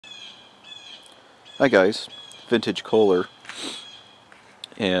Hi guys, Vintage Kohler,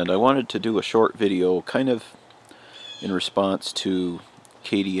 and I wanted to do a short video kind of in response to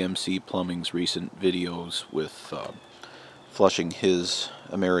KDMCPlumbing's recent videos with flushing his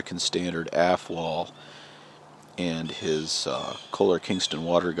American Standard Afwall and his Kohler Kingston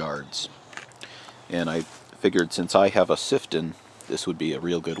Water-Guards. And I figured since I have a siphon, this would be a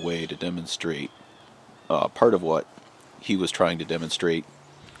real good way to demonstrate part of what he was trying to demonstrate.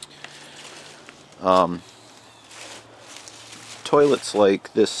 Toilets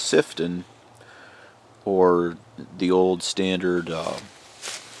like this siphon, or the old standard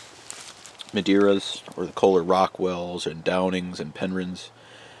Madeiras, or the Kohler Rockwells and Downings and Penrons,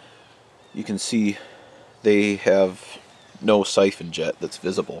 you can see they have no siphon jet that's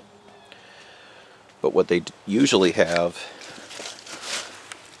visible. But what they usually have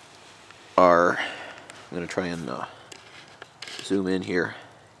are, I'm going to try and zoom in here.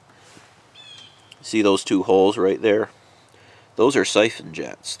 See those two holes right there? Those are siphon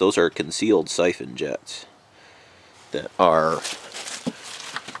jets. Those are concealed siphon jets that are,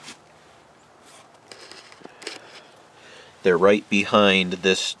 they're right behind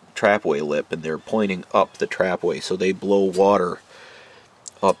this trapway lip, and they're pointing up the trapway, so they blow water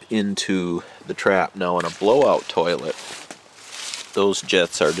up into the trap. Now in a blowout toilet, those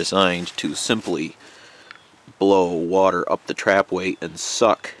jets are designed to simply blow water up the trapway and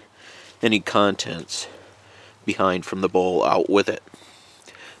suck any contents behind from the bowl out with it.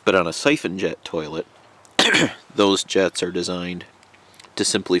 But on a siphon jet toilet, those jets are designed to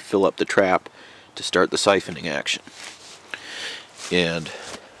simply fill up the trap to start the siphoning action. And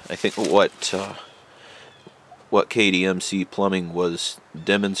I think what KDMCPlumbing was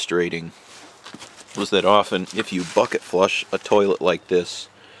demonstrating was that often if you bucket flush a toilet like this,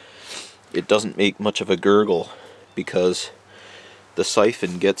 it doesn't make much of a gurgle because the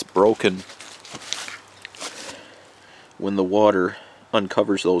siphon gets broken when the water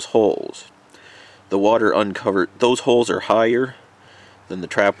uncovers those holes. The water uncovered, those holes are higher than the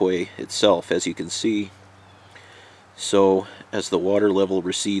trapway itself, as you can see. So as the water level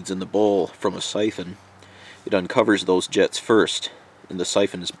recedes in the bowl from a siphon, it uncovers those jets first, and the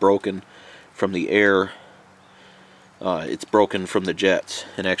siphon is broken from the air. It's broken from the jets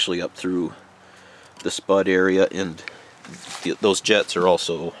and actually up through the spud area, and those jets are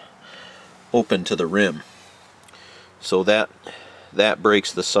also open to the rim. So that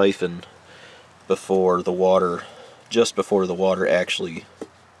breaks the siphon before the water, just before the water actually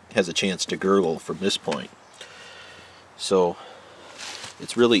has a chance to gurgle from this point. So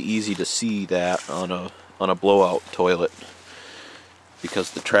it's really easy to see that on a blowout toilet,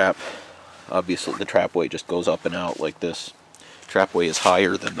 because the trap, obviously the trapway just goes up and out like this. Trapway is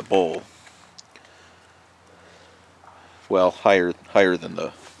higher than the bowl. Well, higher than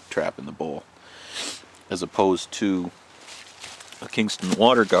the trap in the bowl, as opposed to a Kingston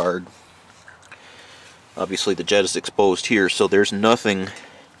Water-Guard. Obviously the jet is exposed here, so there's no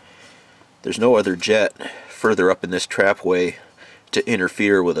other jet further up in this trapway to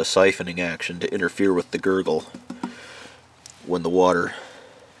interfere with a siphoning action, to interfere with the gurgle when the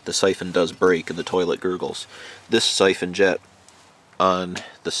siphon does break and the toilet gurgles. This siphon jet on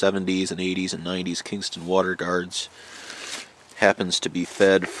the 70s and 80s and 90s Kingston Water-Guards happens to be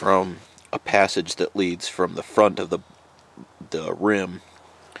fed from a passage that leads from the front of the rim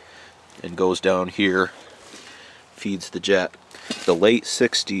and goes down here, feeds the jet. The late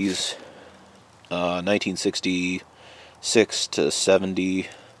 60s, 1966 to 70,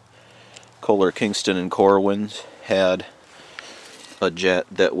 Kohler Kingston and Corwins had a jet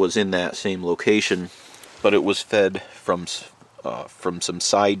that was in that same location, but it was fed from some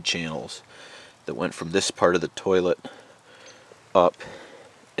side channels that went from this part of the toilet up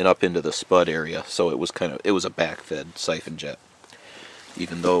and up into the spud area. So it was a back-fed siphon jet,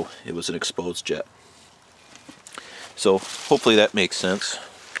 even though it was an exposed jet. So hopefully that makes sense.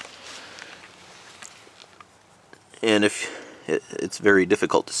 And if it's very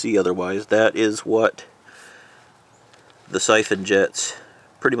difficult to see otherwise, that is what the siphon jets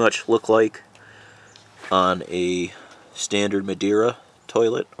pretty much look like on a standard Madeira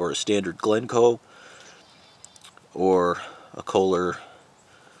toilet, or a standard Glencoe, or a Kohler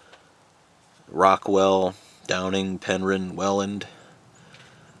Rockwell, Downing, Penryn, Welland,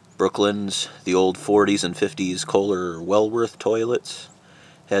 Brooklands. The old 40s and 50s Kohler Wellworth toilets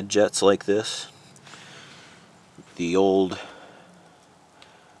had jets like this. The old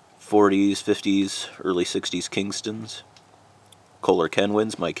 40s, 50s, early 60s Kingstons, Kohler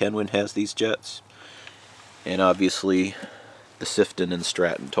Kenwyns, my Kenwyn has these jets, and obviously the Sifton and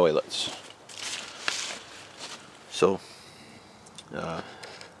Stratton toilets. So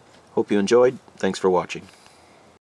Hope you enjoyed. Thanks for watching.